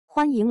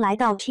欢迎来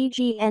到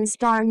TGN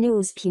Star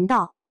News 频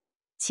道，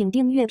请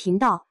订阅频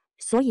道，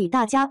所以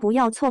大家不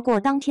要错过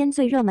当天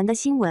最热门的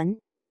新闻。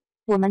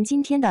我们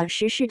今天的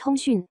时事通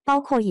讯包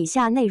括以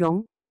下内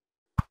容：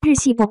日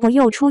系啵啵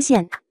又出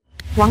现，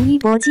王一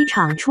博机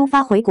场出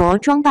发回国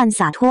装扮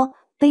洒脱，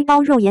背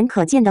包肉眼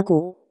可见的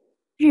鼓。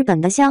日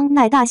本的香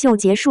奈大秀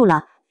结束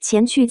了，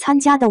前去参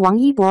加的王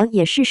一博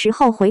也是时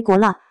候回国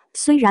了。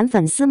虽然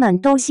粉丝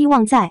们都希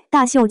望在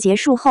大秀结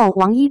束后，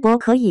王一博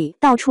可以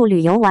到处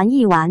旅游玩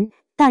一玩，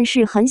但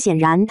是很显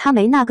然他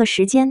没那个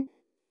时间。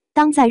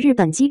当在日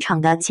本机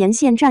场的前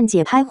线站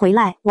姐拍回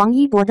来王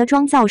一博的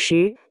妆造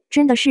时，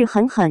真的是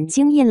狠狠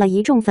惊艳了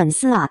一众粉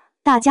丝啊！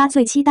大家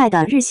最期待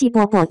的日系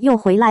啵啵又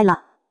回来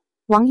了。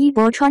王一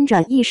博穿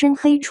着一身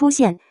黑出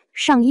现，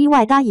上衣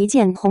外搭一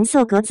件红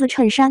色格子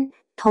衬衫，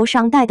头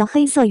上戴的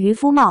黑色渔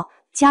夫帽，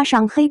加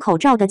上黑口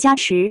罩的加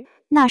持，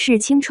那是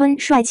青春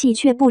帅气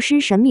却不失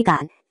神秘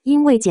感。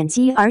因为减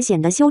肌而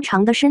显得修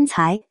长的身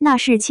材，那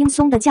是轻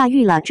松地驾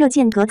驭了这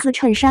件格子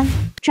衬衫，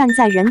站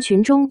在人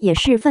群中也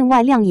是分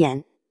外亮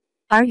眼。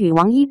而与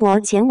王一博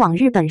前往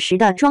日本时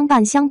的装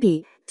扮相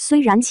比，虽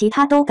然其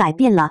他都改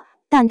变了，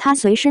但他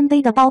随身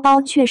背的包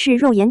包却是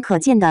肉眼可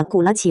见的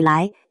鼓了起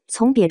来，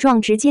从瘪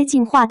状直接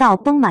进化到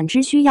丰满，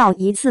只需要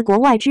一次国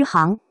外之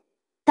行。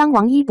当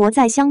王一博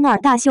在香奈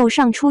大秀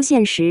上出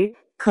现时，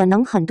可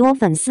能很多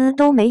粉丝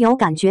都没有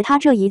感觉他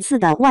这一次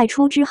的外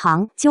出之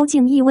行究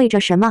竟意味着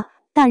什么。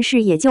但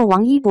是也就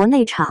王一博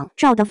那场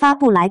照的发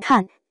布来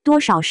看，多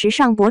少时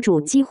尚博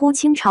主几乎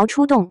倾巢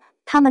出动，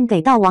他们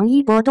给到王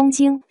一博东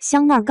京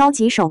香奈高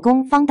级手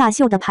工坊大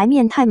秀的排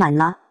面太满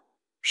了。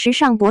时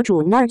尚博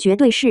主那儿绝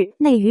对是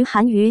内娱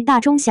韩娱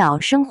大中小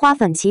生花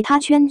粉其他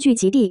圈聚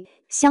集地，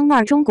香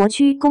奈中国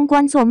区公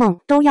关做梦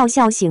都要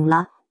笑醒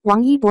了。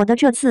王一博的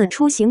这次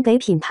出行给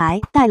品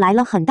牌带来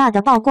了很大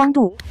的曝光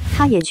度，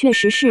他也确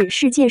实是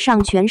世界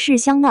上诠释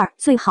香奈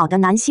最好的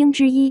男星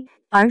之一。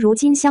而如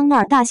今香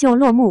奈大秀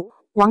落幕，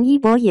王一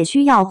博也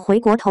需要回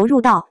国投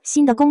入到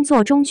新的工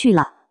作中去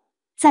了。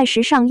在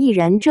时尚艺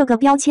人这个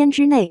标签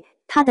之内，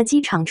他的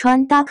机场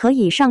穿搭可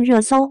以上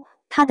热搜，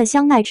他的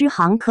香奈之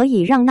行可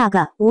以让那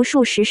个无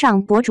数时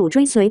尚博主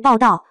追随报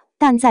道。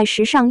但在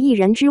时尚艺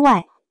人之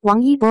外，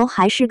王一博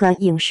还是个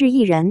影视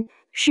艺人，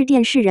是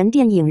电视人、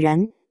电影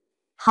人。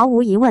毫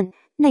无疑问，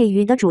内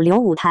娱的主流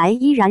舞台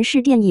依然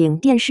是电影、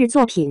电视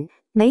作品，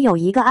没有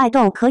一个爱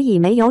豆可以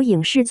没有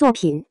影视作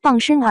品傍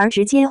身而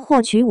直接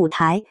获取舞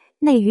台。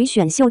内娱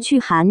选秀去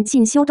韩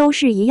进修都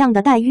是一样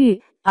的待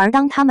遇，而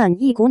当他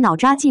们一股脑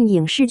扎进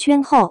影视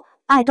圈后，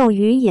爱豆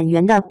与演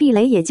员的壁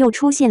垒也就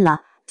出现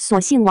了。所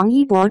幸王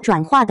一博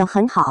转化得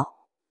很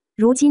好，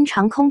如今《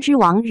长空之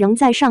王》仍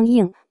在上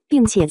映，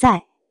并且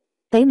在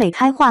北美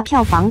开画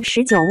票房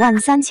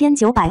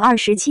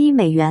19.3927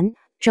美元，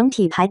整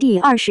体排第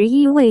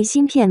21位，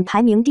新片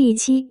排名第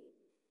7。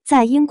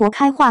在英国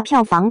开画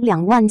票房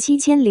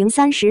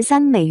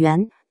27033美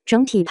元，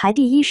整体排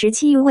第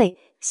17位。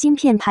新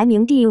片排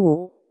名第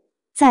5，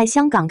在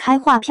香港开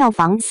画票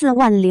房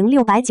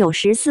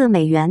40694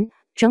美元，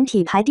整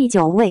体排第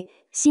9位，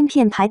新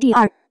片排第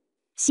2。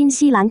新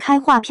西兰开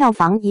画票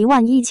房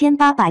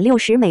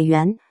11860美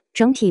元，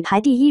整体排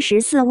第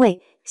14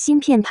位，新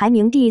片排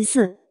名第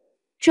4。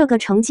这个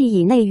成绩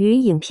以内娱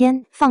影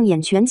片放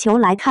眼全球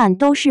来看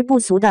都是不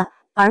俗的，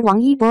而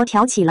王一博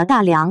挑起了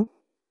大梁。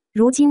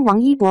如今王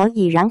一博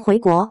已然回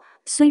国，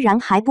虽然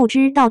还不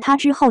知道他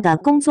之后的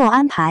工作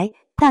安排，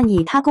但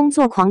以他工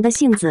作狂的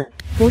性子，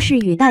不是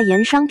与代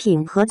言商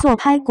品合作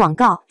拍广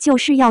告，就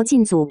是要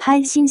进组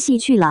拍新戏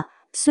去了。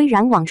虽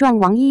然网赚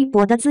王一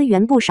博的资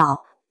源不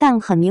少，但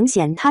很明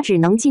显他只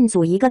能进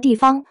组一个地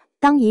方。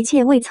当一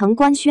切未曾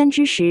官宣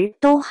之时，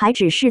都还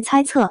只是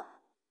猜测。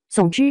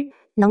总之，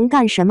能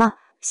干什么，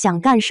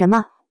想干什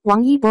么，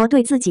王一博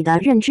对自己的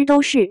认知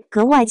都是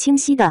格外清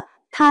晰的。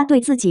他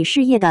对自己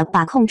事业的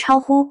把控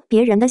超乎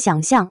别人的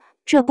想象。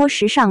这波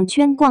时尚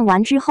圈逛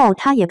完之后，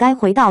他也该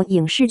回到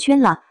影视圈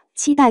了。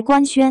期待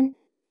官宣。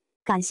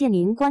感谢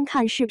您观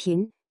看视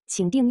频，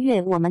请订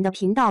阅我们的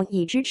频道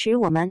以支持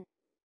我们。